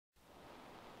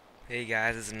Hey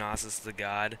guys, it's Gnosis the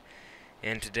God,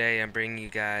 and today I'm bringing you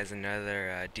guys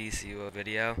another DCUO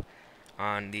video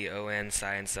on the ON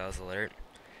Sciencecells alert.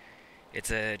 It's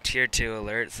a tier 2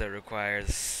 alert, so it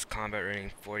requires combat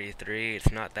rating 43.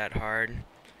 It's not that hard,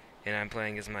 and I'm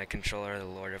playing as my controller, the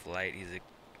Lord of Light.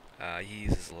 He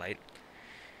uses light.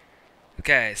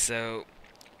 Okay, so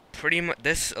pretty much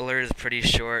this alert is pretty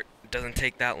short. It doesn't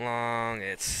take that long.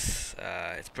 It's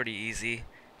pretty easy,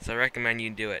 so I recommend you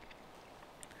do it.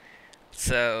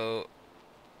 So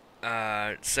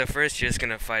first you're just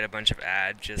gonna fight a bunch of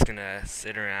ads, just gonna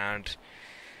sit around,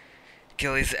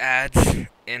 kill these ads,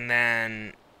 and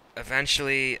then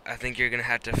eventually I think you're gonna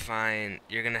have to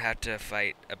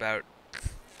fight about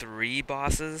 3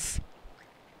 bosses,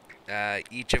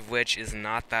 each of which is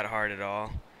not that hard at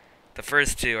all. The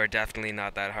first 2 are definitely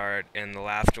not that hard, and the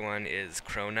last one is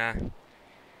Krona.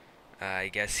 I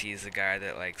guess he's the guy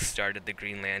that like started the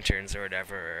Green Lanterns or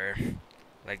whatever, or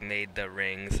like made the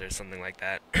rings or something like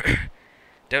that.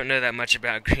 Don't know that much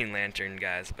about Green Lantern,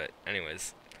 guys, but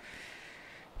anyways.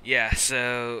 Yeah,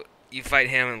 so you fight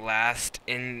him at last,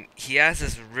 and he has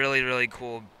this really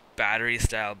cool battery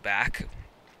style back.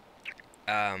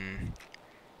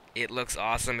 It looks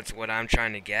awesome. It's what I'm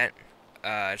trying to get.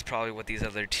 It's probably what these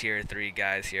other tier 3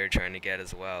 guys here are trying to get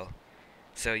as well.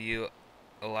 So a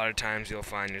lot of times you'll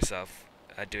find yourself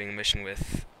doing a mission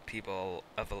with people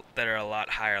that are a lot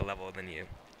higher level than you.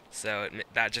 So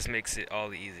that just makes it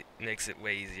makes it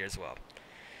way easier as well.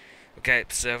 Okay,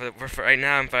 so for right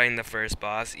now I'm fighting the first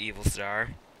boss, Evil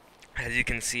Star. As you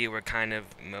can see, we're kind of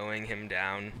mowing him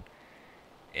down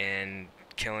and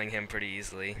killing him pretty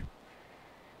easily,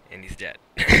 and he's dead.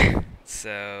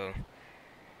 So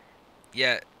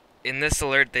yeah, in this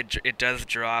alert, it does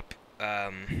drop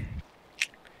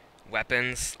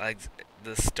weapons like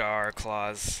the Star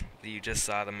Claws that you just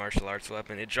saw, the martial arts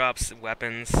weapon. It drops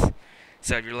weapons.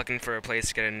 So if you're looking for a place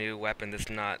to get a new weapon that's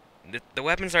not... The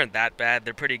weapons aren't that bad.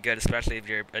 They're pretty good, especially if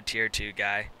you're a tier 2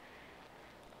 guy.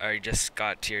 Or you just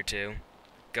got tier 2.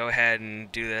 Go ahead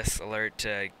and do this alert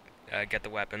to get the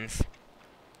weapons.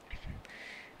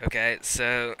 Okay,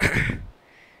 so...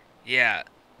 yeah,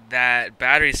 that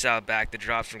battery cell back that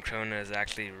drops from Krona is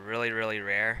actually really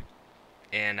rare.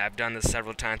 And I've done this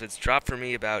several times. It's dropped for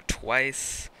me about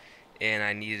twice. And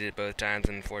I needed it both times,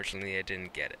 and unfortunately I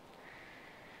didn't get it.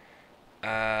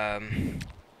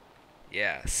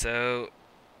 Yeah, so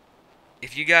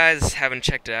if you guys haven't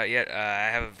checked it out yet, I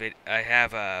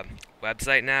have a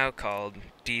website now called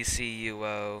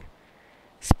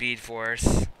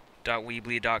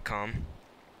dcuspeedforce.weebly.com,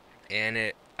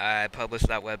 and I publish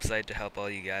that website to help all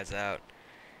you guys out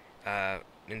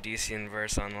in DC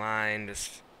Universe Online.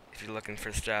 Just if you're looking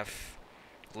for stuff,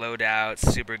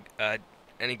 loadouts,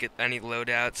 any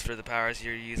loadouts for the powers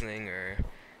you're using, or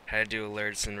how to do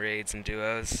alerts and raids and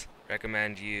duos,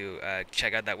 recommend you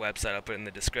check out that website. I'll put it in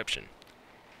the description.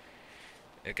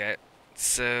 Okay,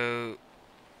 so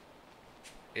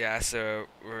yeah, so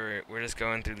we're just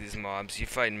going through these mobs. You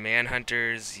fight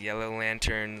Manhunters, Yellow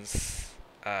Lanterns,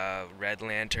 Red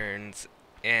Lanterns,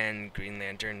 and Green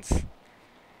Lanterns.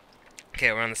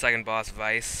 Okay, we're on the second boss,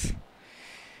 Vice.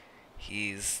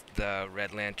 He's the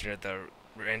Red Lantern, the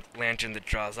lantern that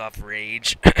draws off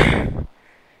rage.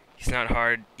 He's not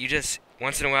hard. You just,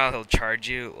 once in a while, he'll charge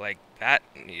you like that.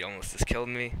 He almost just killed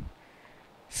me.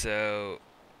 So,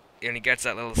 when he gets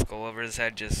that little skull over his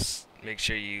head, just make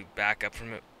sure you back up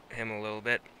from him a little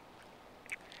bit.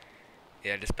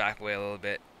 Yeah, just back away a little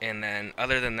bit. And then,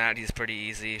 other than that, he's pretty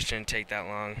easy. Shouldn't take that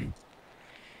long.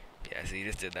 Yeah, so you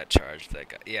just did that charge. That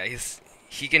guy. Yeah,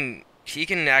 he can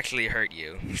actually hurt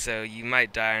you. So you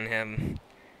might die on him.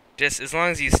 Just as long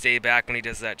as you stay back when he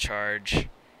does that charge,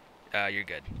 you're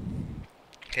good.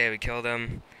 Okay, we killed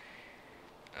him.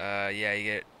 Yeah, you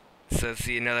get. So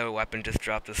see, another weapon just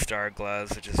dropped, the Star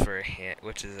Gloves, which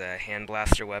is a hand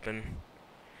blaster weapon.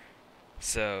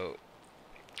 So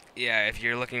yeah, if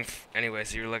you're looking,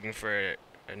 anyways, you're looking for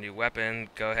a new weapon,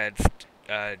 go ahead.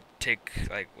 Take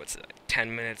like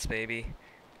 10 minutes maybe,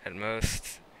 at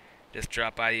most. Just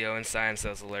drop by the ON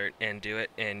Sciencecells alert and do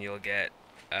it, and you'll get.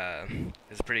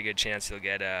 There's a pretty good chance you'll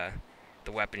get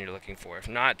the weapon you're looking for. If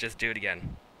not, just do it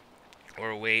again.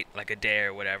 Or wait like a day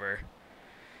or whatever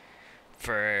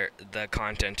for the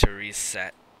content to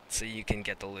reset so you can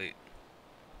get the loot.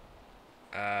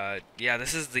 Yeah,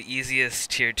 this is the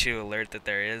easiest tier 2 alert that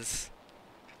there is.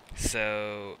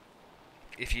 So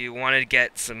if you want to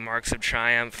get some marks of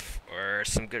triumph or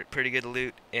some pretty good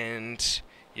loot, and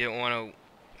you don't want to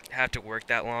have to work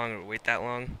that long or wait that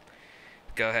long,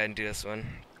 go ahead and do this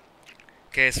one.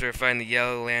 Okay, so we're fighting the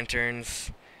Yellow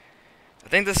Lanterns. I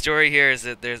think the story here is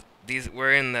that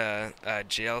we're in the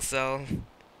jail cell,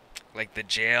 like the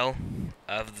jail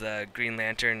of the Green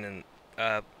Lantern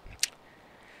and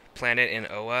planet in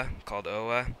Oa called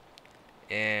Oa,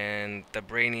 and the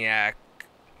Brainiac,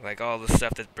 like all the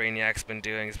stuff that Brainiac's been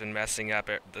doing, has been messing up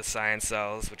the science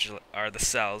cells, which are the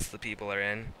cells the people are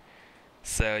in.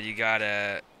 So you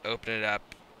gotta open it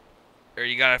up, or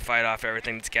you gotta fight off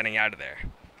everything that's getting out of there.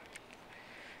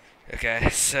 Okay,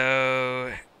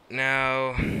 so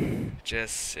now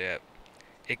just it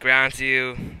grounds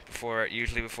you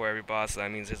usually before every boss. So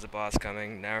that means there's a boss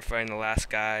coming. Now we're fighting the last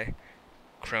guy,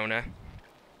 Krona.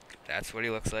 That's what he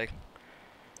looks like.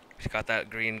 He's got that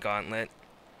green gauntlet.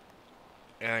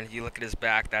 And you look at his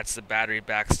back, that's the battery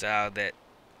back style that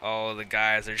all the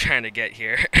guys are trying to get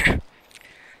here.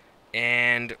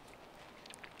 And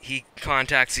he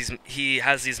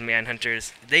has these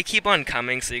manhunters. They keep on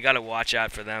coming, so you gotta watch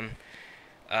out for them.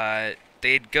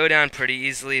 They'd go down pretty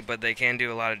easily, but they can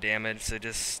do a lot of damage, so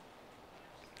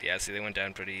yeah, see, they went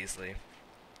down pretty easily.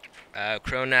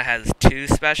 Krona has two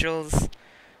specials.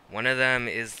 One of them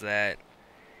is that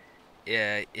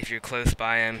if you're close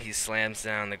by him, he slams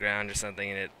down on the ground or something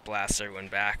and it blasts everyone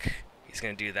back. He's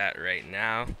going to do that right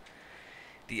now.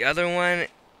 The other one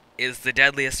is the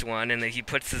deadliest one, and that he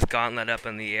puts his gauntlet up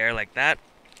in the air like that,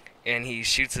 and he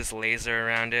shoots this laser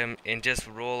around him, and just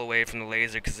roll away from the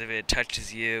laser, because if it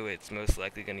touches you, it's most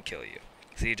likely going to kill you.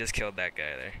 So you just killed that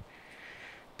guy there.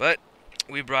 But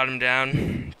we brought him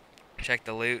down. Check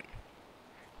the loot.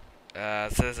 So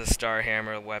there's a Star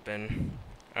Hammer weapon.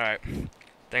 Alright.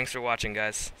 Thanks for watching,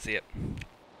 guys. See ya.